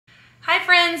Hi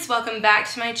friends, welcome back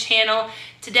to my channel.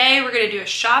 Today we're going to do a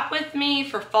shop with me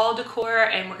for fall decor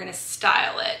and we're going to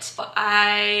style it.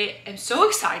 I am so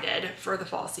excited for the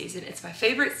fall season. It's my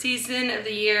favorite season of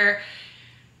the year.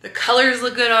 The colors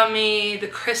look good on me, the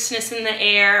crispness in the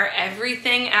air,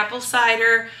 everything apple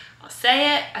cider. I'll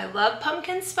say it, I love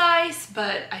pumpkin spice,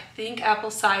 but I think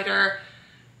apple cider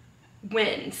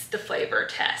wins the flavor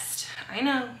test. I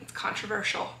know, it's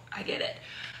controversial, I get it.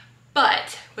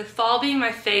 But with fall being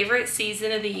my favorite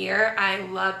season of the year, I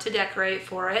love to decorate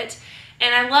for it.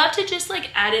 And I love to just like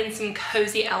add in some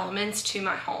cozy elements to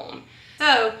my home.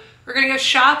 So we're gonna go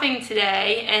shopping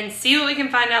today and see what we can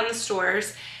find out in the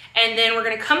stores. And then we're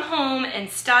gonna come home and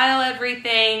style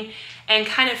everything and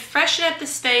kind of freshen up the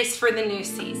space for the new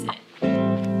season.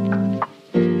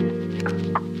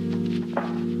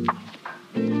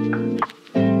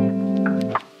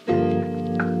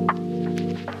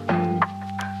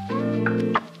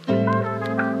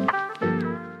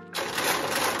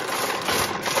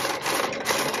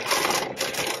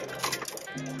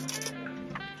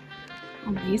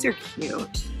 These are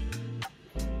cute,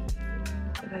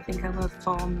 but I think I love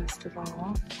fall most of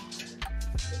all.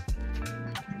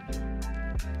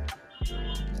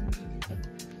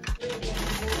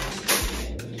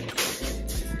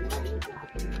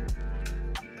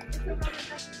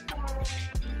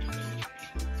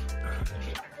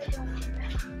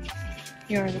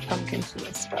 Here are the pumpkins and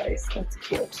the spice. That's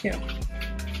cute too.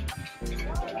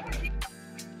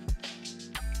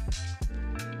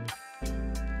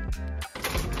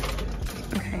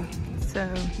 So,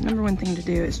 number one thing to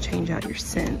do is change out your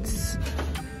scents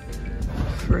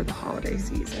for the holiday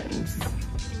seasons.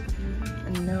 I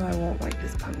know I won't like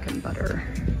this pumpkin butter.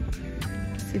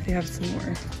 Let's see if they have some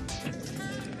more.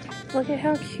 Look at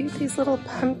how cute these little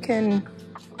pumpkin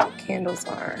candles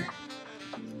are.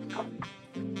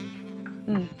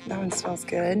 That one smells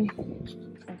good.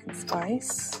 Pumpkin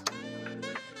spice.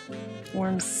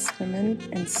 Warm cinnamon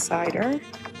and cider.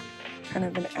 Kind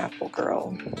of an apple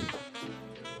girl.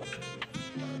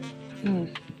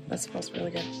 That smells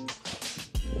really good.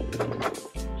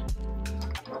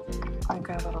 I've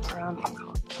got a little brown one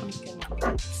called pumpkin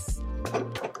nuggets.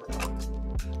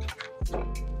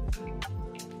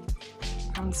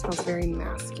 That one smells very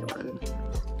masculine.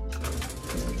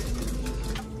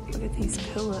 Look at these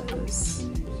pillows.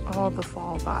 All the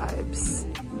fall vibes.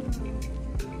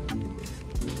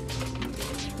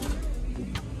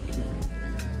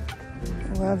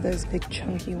 I love those big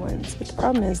chunky ones, but the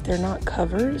problem is they're not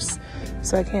covers,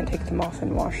 so I can't take them off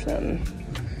and wash them.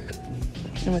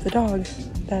 And with a dog,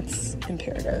 that's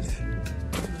imperative.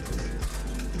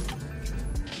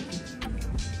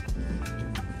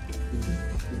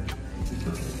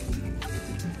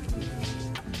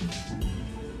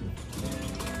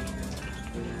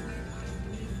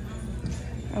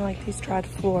 I like these dried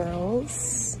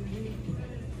florals.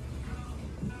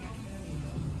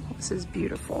 This is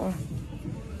beautiful.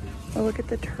 Oh, look at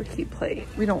the turkey plate.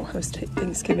 We don't host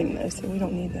Thanksgiving though, so we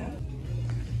don't need that.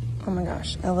 Oh my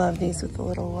gosh, I love these with the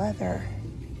little leather.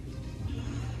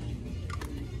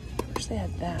 I wish they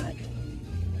had that.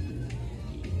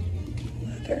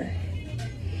 Leather.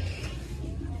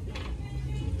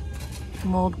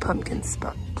 Mulled pumpkin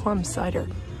plum cider.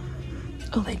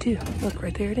 Oh, they do. Look,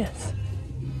 right there it is.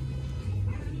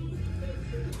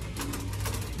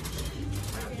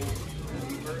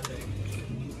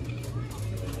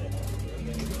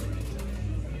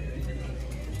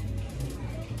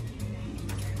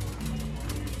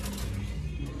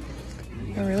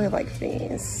 I really like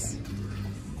these.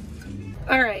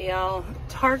 All right, y'all.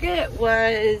 Target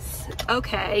was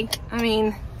okay. I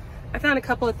mean, I found a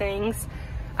couple of things.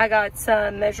 I got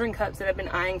some measuring cups that I've been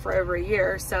eyeing for over a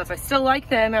year. So if I still like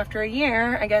them after a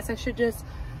year, I guess I should just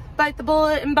bite the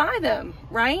bullet and buy them,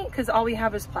 right? Because all we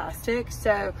have is plastic.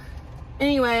 So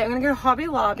anyway, I'm gonna go to Hobby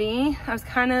Lobby.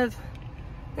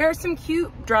 There are some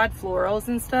cute dried florals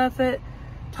and stuff at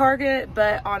Target,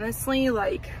 but honestly,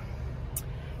 like,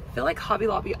 I feel like Hobby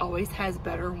Lobby always has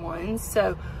better ones.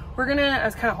 So I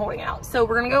was kind of holding out. So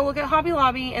we're gonna go look at Hobby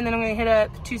Lobby and then I'm gonna hit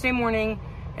up Tuesday morning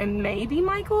and maybe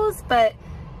Michael's, but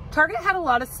Target had a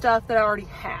lot of stuff that I already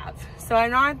have. So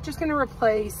I'm not just gonna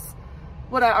replace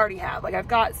what I already have. Like I've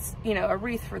got, you know, a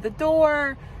wreath for the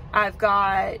door. I've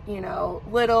got, you know,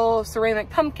 little ceramic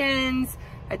pumpkins.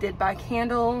 I did buy a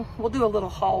candle. We'll do a little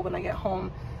haul when I get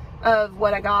home of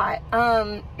what I got,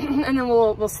 and then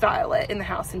we'll style it in the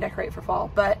house and decorate for fall.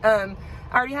 But I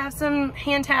already have some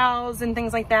hand towels and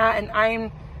things like that, and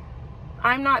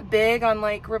I'm not big on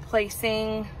like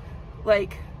replacing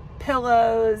like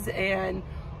pillows and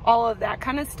all of that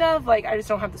kind of stuff. Like I just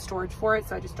don't have the storage for it,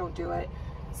 so I just don't do it.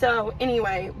 So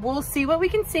anyway, we'll see what we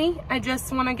can see. I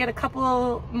just want to get a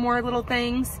couple more little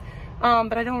things,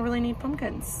 but I don't really need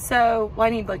pumpkins. So, well, I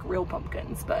need like real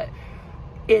pumpkins, but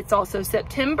it's also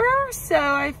September, so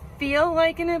I feel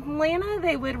like in Atlanta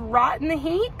they would rot in the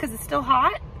heat because it's still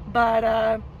hot.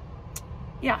 But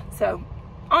yeah, so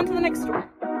on to the next store.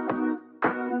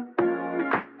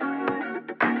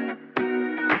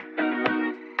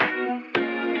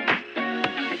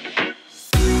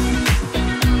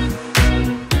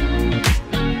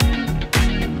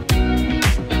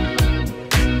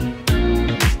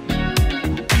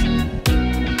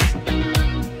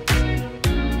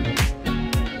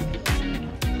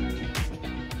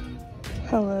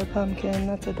 Hello, pumpkin.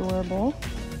 That's adorable.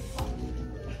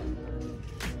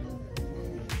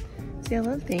 See, I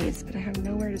love these, but I have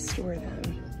nowhere to store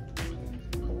them.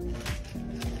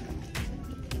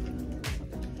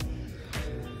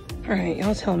 All right,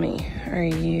 y'all tell me, are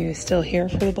you still here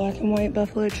for the black and white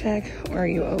buffalo check, or are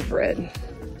you over it?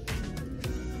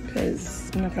 Because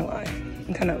I'm not gonna lie,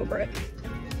 I'm kind of over it.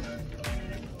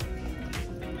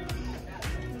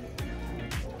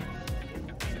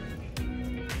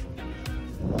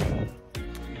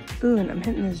 Ooh, and I'm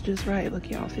hitting this just right.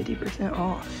 Look, y'all, 50%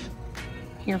 off.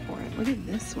 Here for it. Look at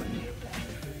this one.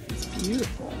 It's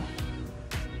beautiful.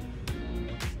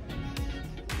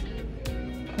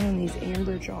 Oh, and these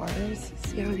amber jars.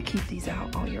 See how to keep these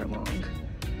out all year long.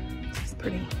 This is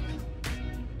pretty.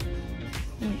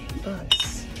 Only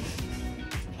 $8.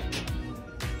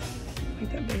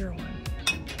 Like that bigger one.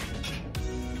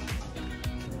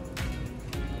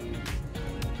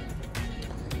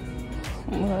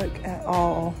 Look at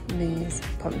all these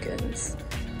pumpkins.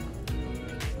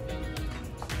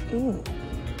 Ooh,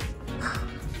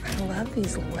 I love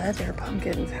these leather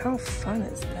pumpkins. How fun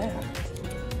is that?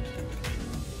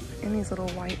 And these little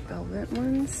white velvet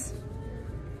ones.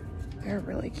 They're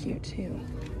really cute too.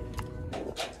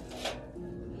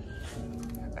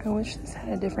 I wish this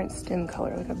had a different stem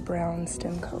color, like a brown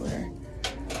stem color.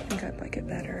 I think I'd like it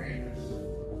better.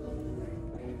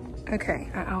 Okay,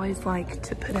 I always like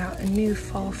to put out a new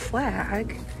fall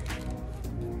flag,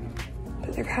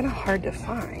 but they're kind of hard to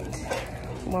find.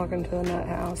 Welcome to the nut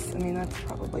house. I mean, that's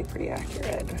probably pretty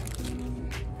accurate.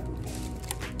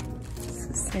 It's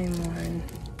the same one.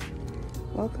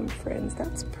 Welcome, friends.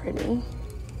 That's pretty.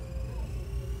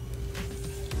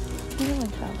 I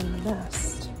like that one the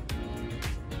best.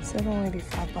 So it'll only be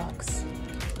 $5.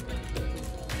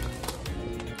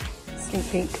 Sneak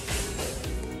peek.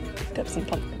 Picked up some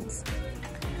pumpkins.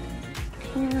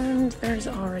 And there's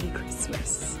already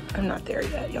Christmas. I'm not there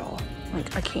yet, y'all.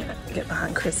 Like, I can't get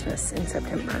behind Christmas in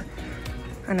September.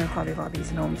 I know Hobby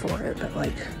Lobby's known for it, but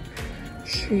like,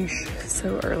 sheesh,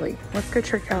 so early. Let's go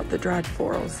check out the dried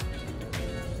florals.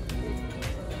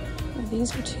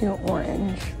 These are too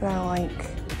orange, but I like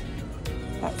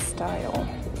that style.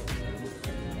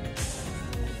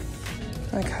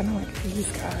 I kind of like these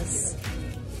guys.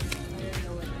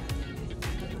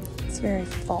 It's very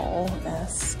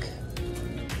fall-esque.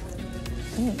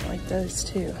 I didn't like those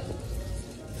too.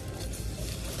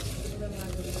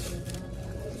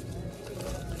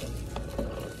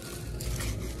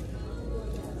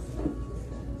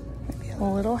 Maybe a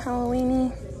little Halloween-y,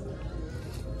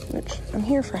 which I'm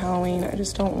here for Halloween. I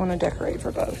just don't want to decorate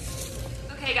for both.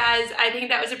 Okay guys, I think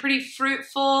that was a pretty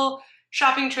fruitful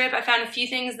shopping trip. I found a few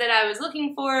things that I was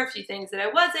looking for, a few things that I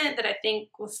wasn't, that I think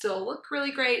will still look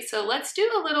really great. So let's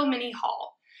do a little mini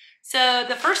haul. So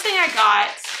the first thing I got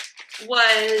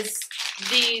was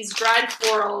these dried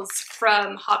florals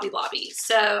from Hobby Lobby.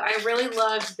 So I really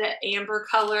loved the amber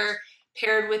color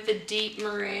paired with the deep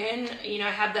maroon. You know,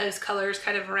 I have those colors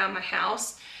kind of around my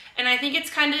house. And I think it's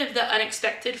kind of the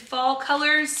unexpected fall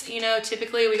colors. You know,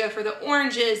 typically we go for the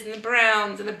oranges and the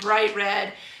browns and the bright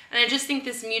red. And I just think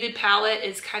this muted palette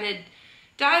is kind of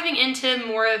diving into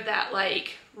more of that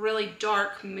like really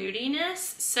dark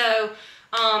moodiness. So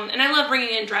and I love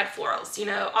bringing in dried florals. You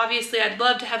know, obviously I'd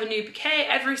love to have a new bouquet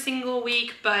every single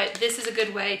week, but this is a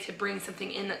good way to bring something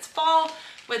in that's fall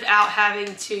without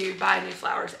having to buy new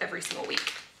flowers every single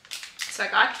week. So I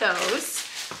got those.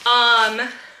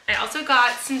 I also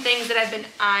got some things that I've been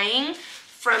eyeing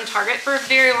from Target for a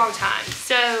very long time.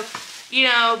 So, you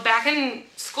know, back in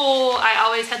school, I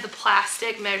always had the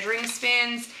plastic measuring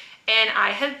spoons, and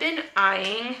I have been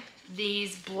eyeing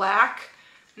these black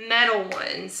metal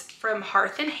ones from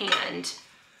Hearth and Hand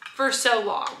for so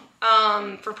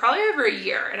long, for probably over a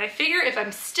year. And I figure if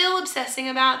I'm still obsessing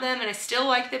about them and I still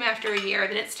like them after a year,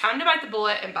 then it's time to bite the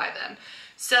bullet and buy them.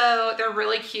 So they're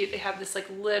really cute. They have this like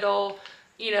little,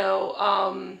 you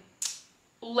know,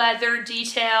 leather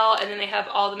detail, and then they have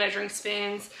all the measuring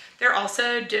spoons. They're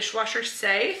also dishwasher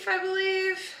safe, I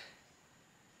believe.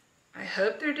 I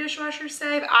hope they're dishwasher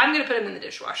safe. I'm gonna put them in the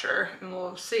dishwasher and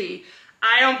we'll see.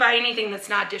 I don't buy anything that's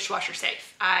not dishwasher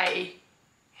safe. I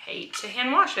hate to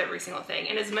hand wash every single thing.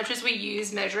 And as much as we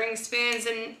use measuring spoons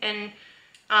and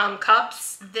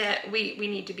cups, that we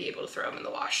need to be able to throw them in the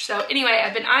wash. So anyway,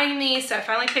 I've been eyeing these, so I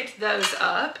finally picked those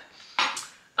up.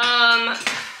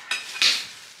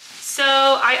 So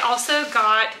I also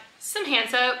got some hand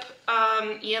soap.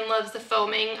 Ian loves the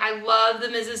foaming. I love the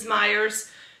Mrs.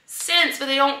 Meyer's scents, but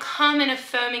they don't come in a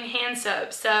foaming hand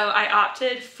soap. So I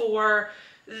opted for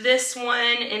this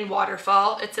one in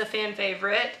Waterfall. It's a fan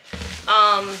favorite.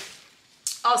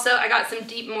 Also, I got some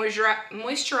deep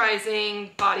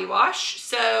moisturizing body wash.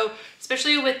 So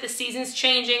especially with the seasons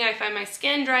changing, I find my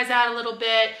skin dries out a little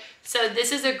bit. So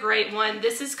this is a great one.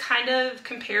 This is kind of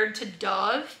compared to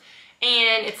Dove,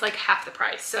 and it's like half the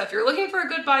price. So if you're looking for a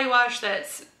good body wash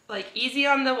that's like easy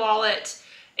on the wallet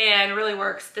and really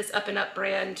works, this Up and Up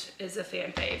brand is a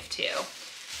fan fave too.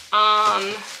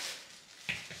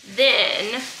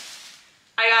 Then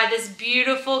I got this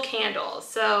beautiful candle.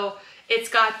 So it's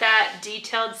got that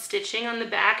detailed stitching on the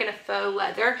back in a faux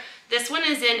leather. This one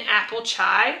is in apple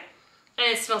chai, and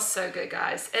it smells so good,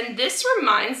 guys. And this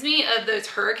reminds me of those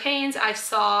hurricanes I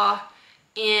saw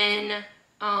in,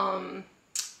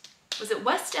 was it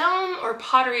West Elm or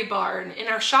Pottery Barn in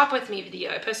our Shop With Me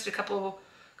video. I posted a couple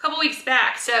weeks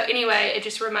back. So anyway, it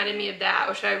just reminded me of that,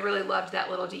 which I really loved that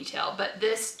little detail. But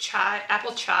this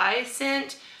apple chai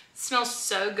scent smells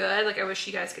so good. Like, I wish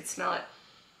you guys could smell it.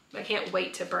 I can't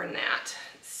wait to burn that.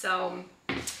 So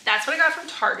that's what I got from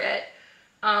Target.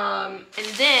 And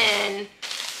then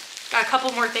got a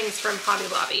couple more things from Hobby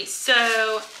Lobby. So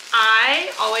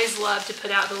I always love to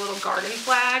put out the little garden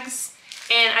flags,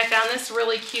 and I found this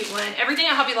really cute one. Everything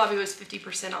at Hobby Lobby was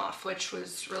 50% off, which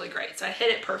was really great. So I hit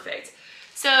it perfect.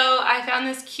 So I found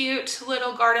this cute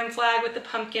little garden flag with the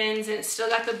pumpkins, and it's still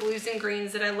got the blues and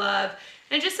greens that I love.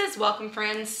 And it just says welcome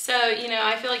friends. So, you know,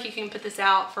 I feel like you can put this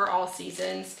out for all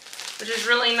seasons, which is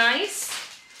really nice.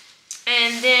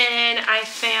 And then I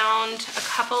found a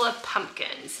couple of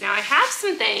pumpkins. Now I have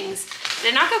some things that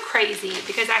did not go crazy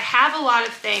because I have a lot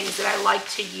of things that I like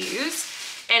to use.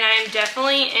 And I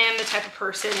definitely am the type of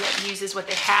person that uses what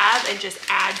they have and just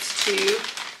adds to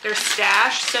their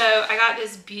stash. So I got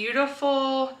this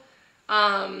beautiful,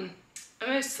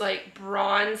 almost like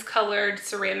bronze colored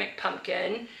ceramic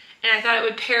pumpkin. And I thought it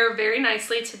would pair very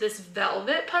nicely to this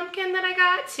velvet pumpkin that I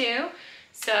got too.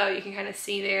 So you can kind of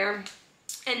see there.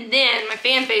 And then my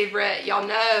fan favorite, y'all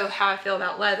know how I feel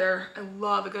about leather. I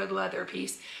love a good leather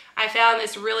piece. I found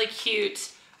this really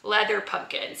cute leather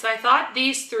pumpkin. So I thought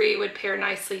these three would pair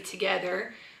nicely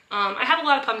together. I have a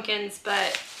lot of pumpkins,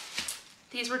 but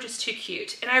these were just too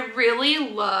cute. And I really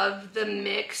love the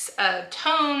mix of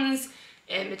tones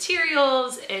and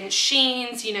materials and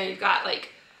sheens. You know, you've got like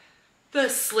the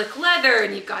slick leather,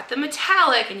 and you've got the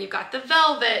metallic, and you've got the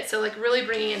velvet. So like really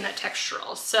bringing in that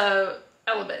textural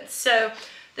elements. So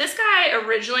this guy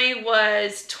originally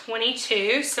was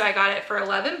 $22, so I got it for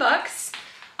 11 bucks.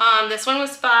 This one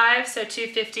was $5, so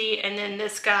 $2.50, and then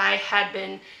this guy had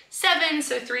been $7,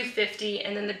 so $3.50,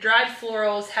 and then the dried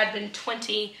florals had been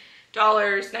 $20,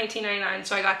 $19.99,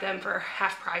 so I got them for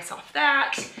half price off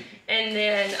that. And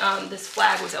then this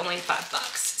flag was only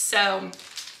 $5. So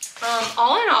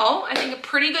all in all, I think a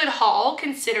pretty good haul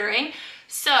considering.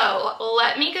 So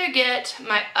let me go get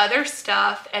my other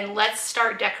stuff and let's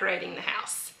start decorating the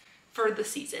house for the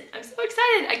season. I'm so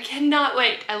excited. I cannot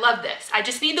wait. I love this. I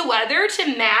just need the weather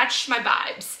to match my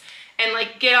vibes and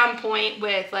like get on point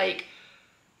with like,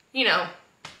 you know,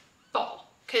 fall.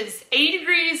 Because 80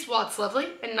 degrees, while it's lovely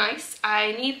and nice,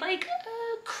 I need like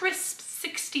a crisp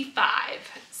 65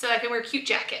 so I can wear a cute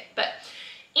jacket. But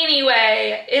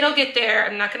anyway, it'll get there.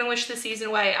 I'm not gonna wish the season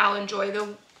away. I'll enjoy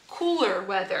the cooler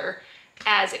weather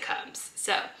as it comes.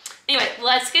 So anyway,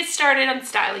 let's get started on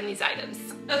styling these items.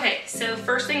 Okay, so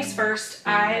first things first,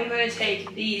 I'm going to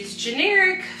take these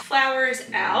generic flowers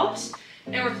out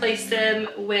and replace them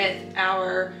with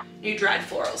our new dried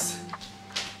florals.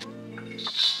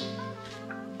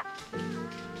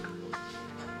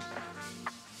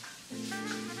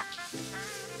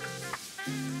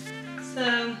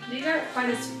 So these aren't quite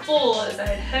as full as I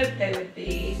had hoped they would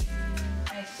be.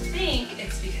 I think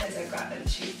it's because I got them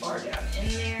too far down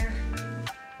in there.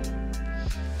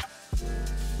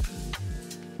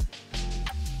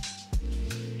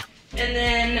 And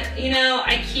then, you know,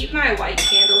 I keep my white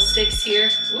candlesticks here.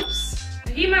 Whoops.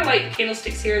 I keep my white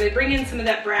candlesticks here. They bring in some of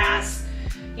that brass.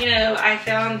 You know, I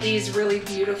found these really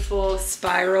beautiful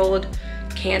spiraled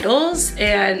candles,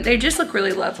 and they just look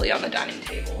really lovely on the dining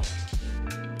table.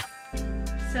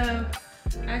 So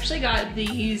I actually got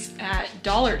these at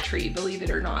Dollar Tree, believe it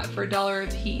or not, for $1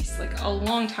 a piece, like a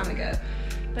long time ago.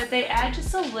 But they add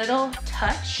just a little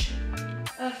touch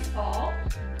of fall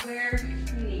where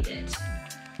you need it.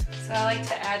 So I like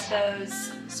to add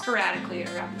those sporadically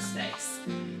around the space.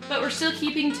 But we're still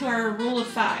keeping to our rule of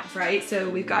 5, right? So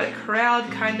we've got it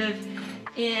corralled kind of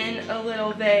in a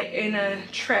little in a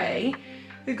tray.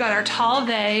 We've got our tall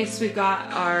vase, we've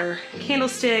got our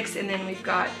candlesticks, and then we've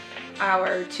got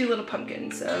our 2 little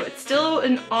pumpkins. So it's still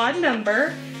an odd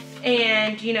number,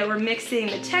 and you know, we're mixing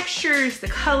the textures, the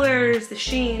colors, the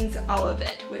sheens, all of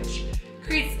it, which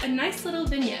creates a nice little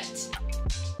vignette.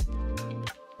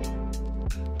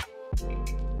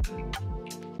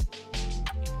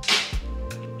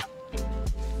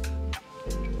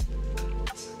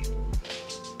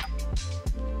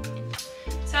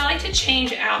 So I like to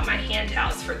change out my hand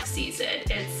towels for the season.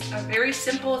 It's a very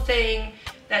simple thing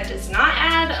that does not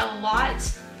add a lot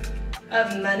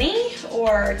of money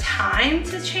or time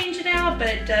to change it out, but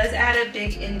it does add a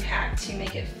big impact to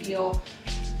make it feel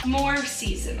more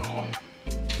seasonal.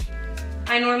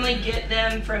 I normally get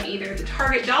them from either the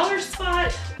Target dollar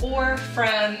spot or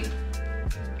from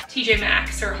TJ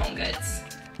Maxx or Home Goods.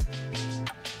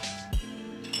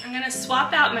 I'm gonna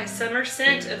swap out my summer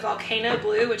scent of Volcano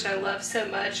Blue, which I love so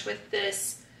much, with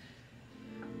this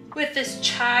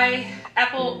chai,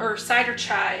 apple or cider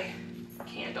chai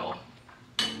candle.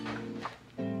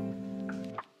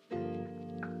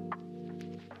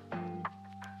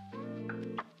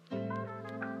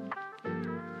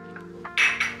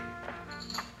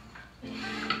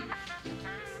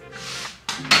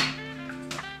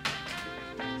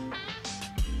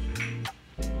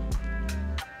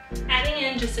 Adding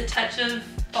in just a touch of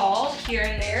fall here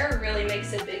and there really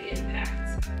makes a big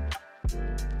impact.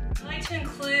 I like to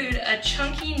include a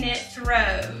chunky knit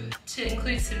throw to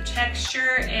include some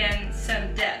texture and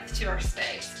some depth to our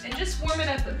space, and just warm it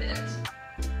up a bit.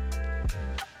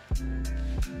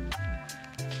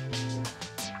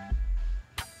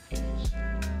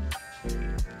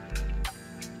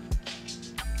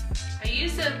 I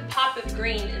use a pop of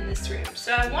green in this room,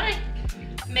 so I want to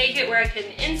make it where I can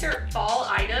insert fall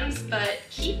items, but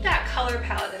keep that color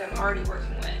palette that I'm already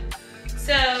working with.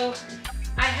 So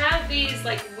I have these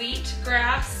like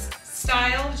wheatgrass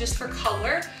style just for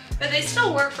color, but they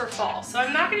still work for fall, so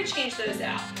I'm not going to change those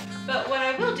out. But what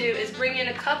I will do is bring in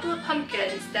a couple of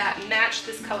pumpkins that match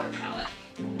this color palette.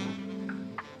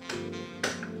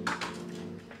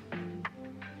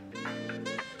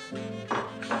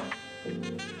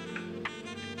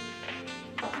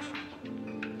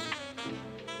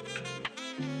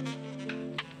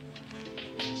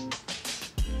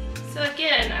 So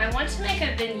again, I want to make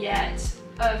a vignette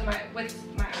of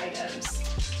with my items.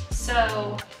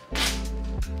 So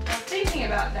while thinking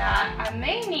about that, I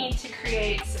may need to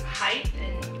create some height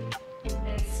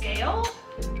and scale,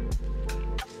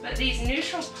 but these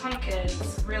neutral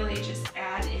pumpkins really just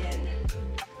add in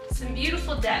some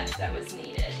beautiful depth that was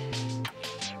needed.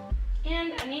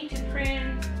 And I need to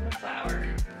prune the flower.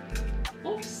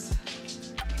 Oops.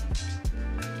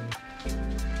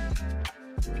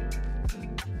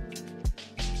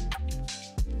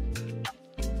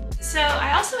 So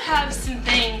I also have some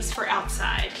things for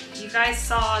outside. You guys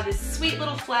saw this sweet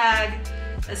little flag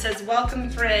that says welcome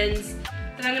friends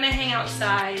that I'm gonna hang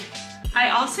outside.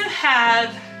 I also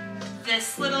have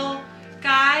this little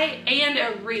guy and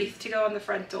a wreath to go on the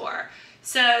front door.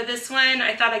 So this one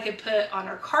I thought I could put on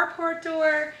our carport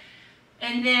door.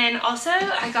 And then also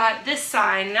I got this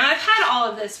sign. Now I've had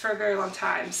all of this for a very long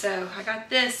time. So I got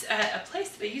this at a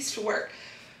place that I used to work.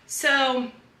 So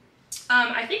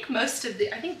I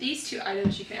think these 2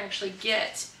 items you can actually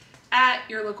get at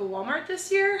your local Walmart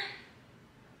this year.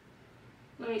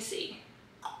 Let me see.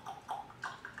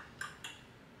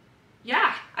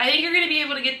 Yeah, I think you're going to be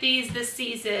able to get these this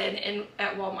season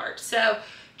at Walmart. So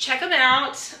check them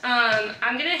out.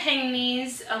 I'm going to hang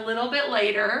these a little bit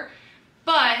later,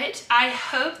 but I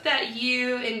hope that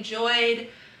you enjoyed,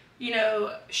 you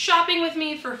know, shopping with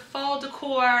me for fall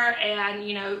decor, and,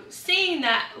 you know, seeing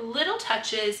that little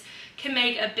touches can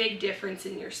make a big difference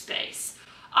in your space.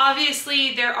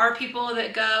 Obviously, there are people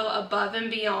that go above and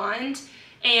beyond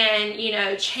and, you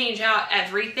know, change out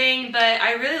everything, but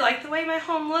I really like the way my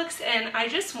home looks, and I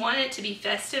just want it to be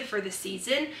festive for the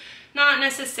season, not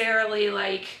necessarily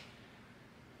like,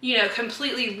 you know,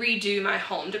 completely redo my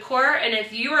home decor. And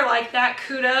if you are like that,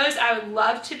 kudos. I would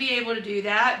love to be able to do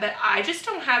that, but I just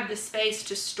don't have the space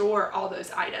to store all those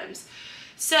items.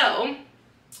 So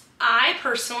I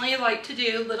personally like to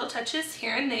do little touches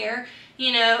here and there.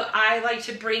 you know, I like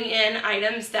to bring in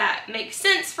items that make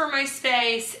sense for my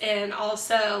space and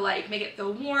also like make it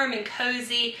feel warm and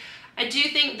cozy. I do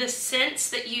think the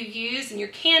scents that you use in your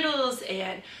candles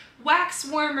and wax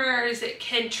warmers, it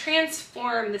can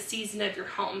transform the season of your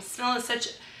home. Smell is such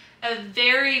a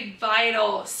very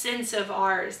vital sense of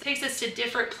ours. It takes us to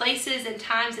different places and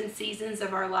times and seasons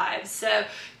of our lives. So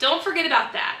don't forget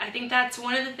about that. I think that's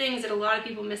one of the things that a lot of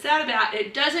people miss out about.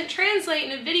 It doesn't translate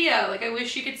in a video. Like, I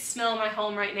wish you could smell my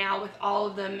home right now with all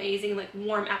of the amazing like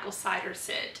warm apple cider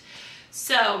scent.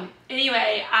 So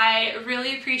anyway, I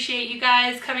really appreciate you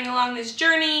guys coming along this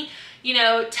journey. You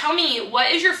know, tell me,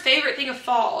 what is your favorite thing of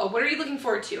fall? What are you looking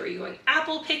forward to? Are you going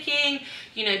apple picking?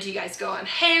 You know, do you guys go on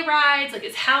hay rides? Like,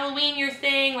 is Halloween your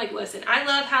thing? Like, listen, I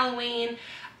love Halloween.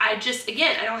 I just,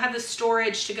 again, I don't have the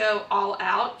storage to go all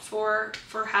out for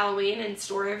Halloween and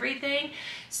store everything.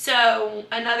 So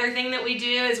another thing that we do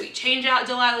is we change out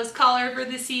Delilah's collar for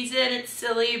the season. It's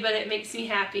silly, but it makes me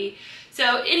happy.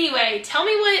 So anyway, tell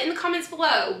me what in the comments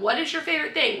below. What is your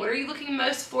favorite thing? What are you looking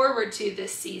most forward to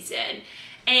this season?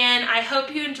 And I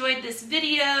hope you enjoyed this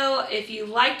video. If you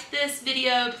liked this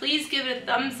video, please give it a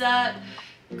thumbs up.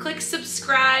 Click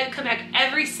subscribe. Come back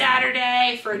every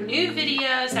Saturday for a new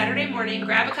video, Saturday morning.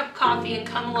 Grab a cup of coffee and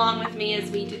come along with me as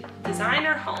we design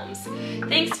our homes.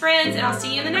 Thanks, friends, and I'll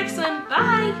see you in the next one.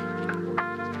 Bye!